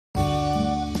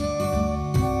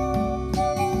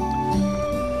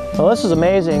Well, this is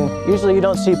amazing. Usually you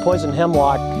don't see poison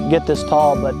hemlock get this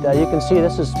tall, but you can see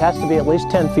this has to be at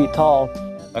least 10 feet tall.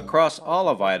 Across all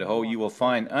of Idaho, you will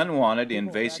find unwanted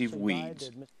invasive weeds.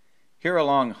 Here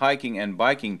along hiking and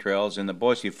biking trails in the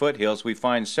Boise foothills, we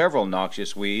find several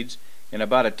noxious weeds in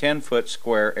about a 10-foot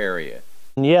square area.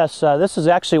 Yes, this is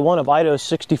actually one of Idaho's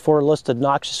 64 listed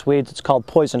noxious weeds. It's called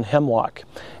poison hemlock.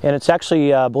 And it's actually,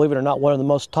 believe it or not, one of the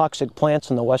most toxic plants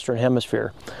in the Western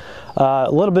Hemisphere.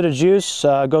 A little bit of juice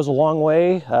goes a long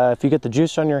way. If you get the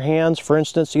juice on your hands, for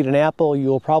instance, eat an apple, you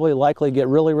will probably likely get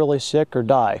really sick or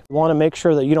die. You want to make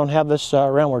sure that you don't have this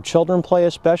around where children play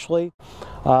especially.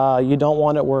 You don't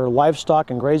want it where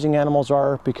livestock and grazing animals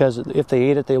are, because if they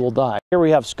eat it, they will die. Here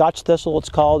we have Scotch Thistle, it's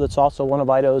called. It's also one of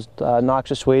Idaho's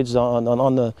noxious weeds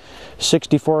on the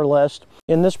 64 list.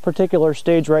 In this particular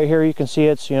stage right here, you can see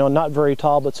it's not very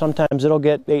tall, but sometimes it'll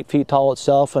get 8 feet tall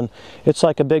itself, and it's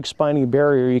like a big spiny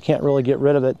barrier. You can't really get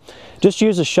rid of it. Just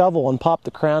use a shovel and pop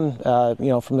the crown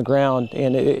from the ground,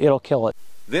 and it'll kill it.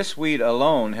 This weed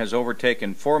alone has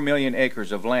overtaken 4 million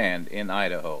acres of land in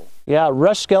Idaho. Yeah,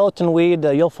 rush skeleton weed,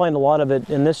 you'll find a lot of it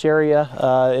in this area.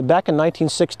 Back in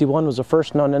 1961 was the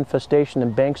first known infestation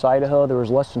in Banks, Idaho. There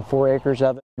was less than 4 acres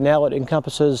of it. Now it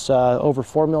encompasses over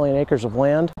 4 million acres of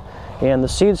land. And the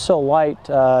seed's so light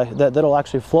that it'll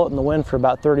actually float in the wind for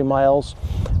about 30 miles,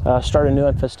 start a new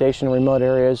infestation in remote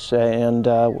areas, and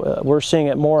we're seeing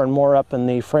it more and more up in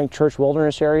the Frank Church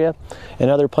Wilderness area and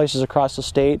other places across the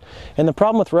state. And the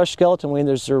problem with rush skeleton weed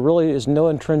is there really is no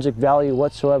intrinsic value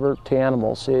whatsoever to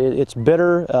animals. It's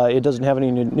bitter, it doesn't have any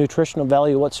nutritional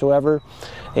value whatsoever,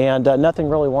 and nothing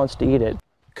really wants to eat it.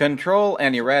 Control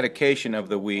and eradication of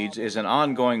the weeds is an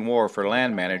ongoing war for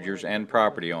land managers and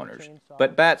property owners.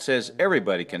 But Bat says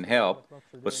everybody can help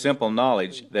with simple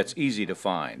knowledge that's easy to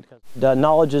find.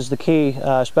 Knowledge is the key,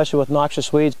 especially with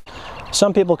noxious weeds.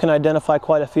 Some people can identify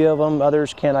quite a few of them,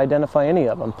 others can't identify any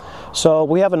of them. So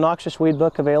we have a noxious weed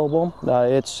book available.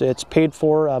 It's paid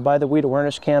for by the Weed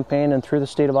Awareness Campaign and through the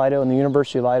state of Idaho and the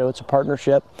University of Idaho. It's a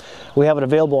partnership. We have it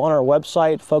available on our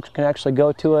website. Folks can actually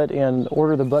go to it and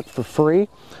order the book for free.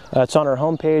 It's on our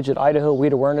homepage at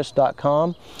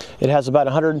idahoweedawareness.com. It has about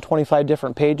 125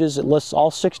 different pages. It lists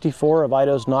all 64 of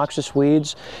Idaho's noxious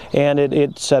weeds, and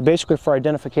it's basically for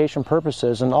identification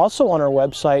purposes. And also on our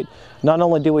website, not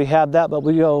only do we have that, but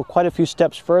we go quite a few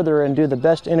steps further and do the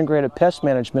best integrated pest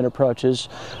management approaches,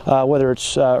 whether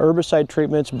it's herbicide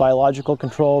treatments, biological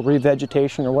control,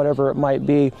 revegetation, or whatever it might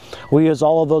be. We use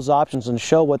all of those options and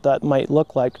show what that might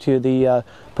look like to the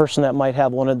person that might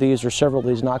have one of these or several of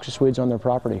these noxious weeds on their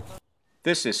property.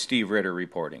 This is Steve Ritter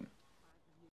reporting.